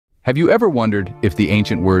Have you ever wondered if the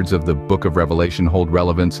ancient words of the Book of Revelation hold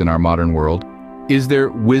relevance in our modern world? Is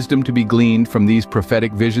there wisdom to be gleaned from these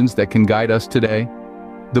prophetic visions that can guide us today?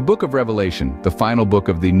 The Book of Revelation, the final book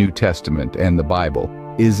of the New Testament and the Bible,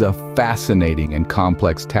 is a fascinating and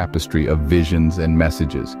complex tapestry of visions and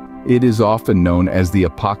messages. It is often known as the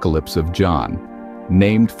Apocalypse of John,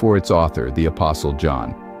 named for its author, the Apostle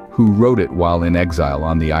John, who wrote it while in exile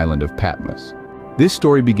on the island of Patmos. This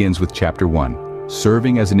story begins with chapter 1.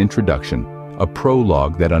 Serving as an introduction, a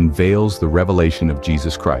prologue that unveils the revelation of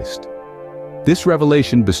Jesus Christ. This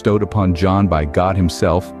revelation bestowed upon John by God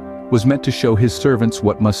himself was meant to show his servants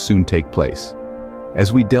what must soon take place.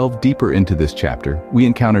 As we delve deeper into this chapter, we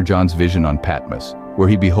encounter John's vision on Patmos, where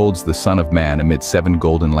he beholds the Son of Man amid 7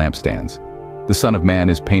 golden lampstands. The Son of Man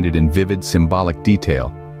is painted in vivid, symbolic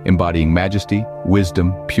detail, embodying majesty,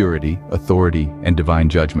 wisdom, purity, authority, and divine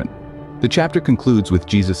judgment. The chapter concludes with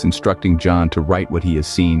Jesus instructing John to write what he has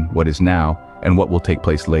seen, what is now, and what will take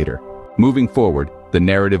place later. Moving forward, the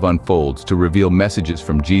narrative unfolds to reveal messages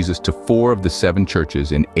from Jesus to 4 of the 7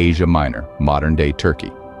 churches in Asia Minor, modern-day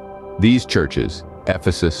Turkey. These churches,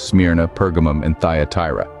 Ephesus, Smyrna, Pergamum, and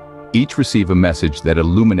Thyatira, each receive a message that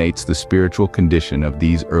illuminates the spiritual condition of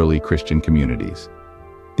these early Christian communities.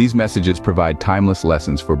 These messages provide timeless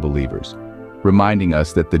lessons for believers, reminding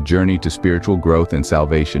us that the journey to spiritual growth and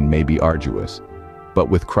salvation may be arduous, but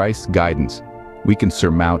with Christ's guidance, we can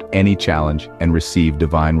surmount any challenge and receive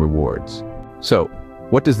divine rewards. So,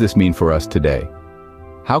 what does this mean for us today?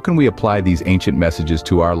 How can we apply these ancient messages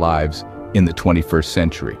to our lives in the 21st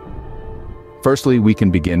century? Firstly, we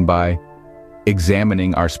can begin by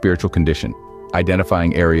examining our spiritual condition,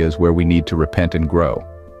 identifying areas where we need to repent and grow.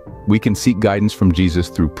 We can seek guidance from Jesus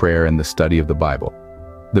through prayer and the study of the Bible.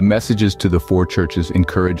 The messages to the 4 churches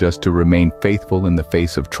encourage us to remain faithful in the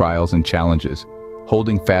face of trials and challenges,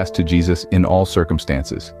 holding fast to Jesus in all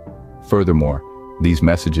circumstances. Furthermore, these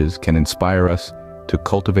messages can inspire us to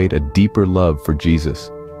cultivate a deeper love for Jesus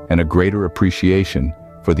and a greater appreciation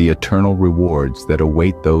for the eternal rewards that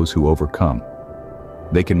await those who overcome.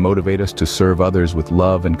 They can motivate us to serve others with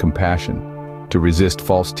love and compassion, to resist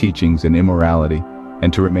false teachings and immorality,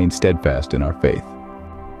 and to remain steadfast in our faith.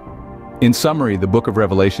 In summary, the Book of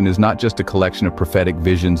Revelation is not just a collection of prophetic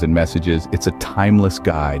visions and messages, it's a timeless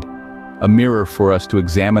guide, a mirror for us to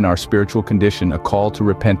examine our spiritual condition, a call to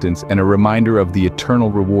repentance, and a reminder of the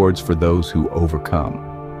eternal rewards for those who overcome.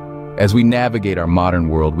 As we navigate our modern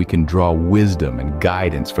world, we can draw wisdom and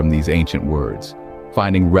guidance from these ancient words,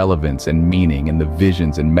 finding relevance and meaning in the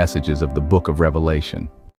visions and messages of the Book of Revelation.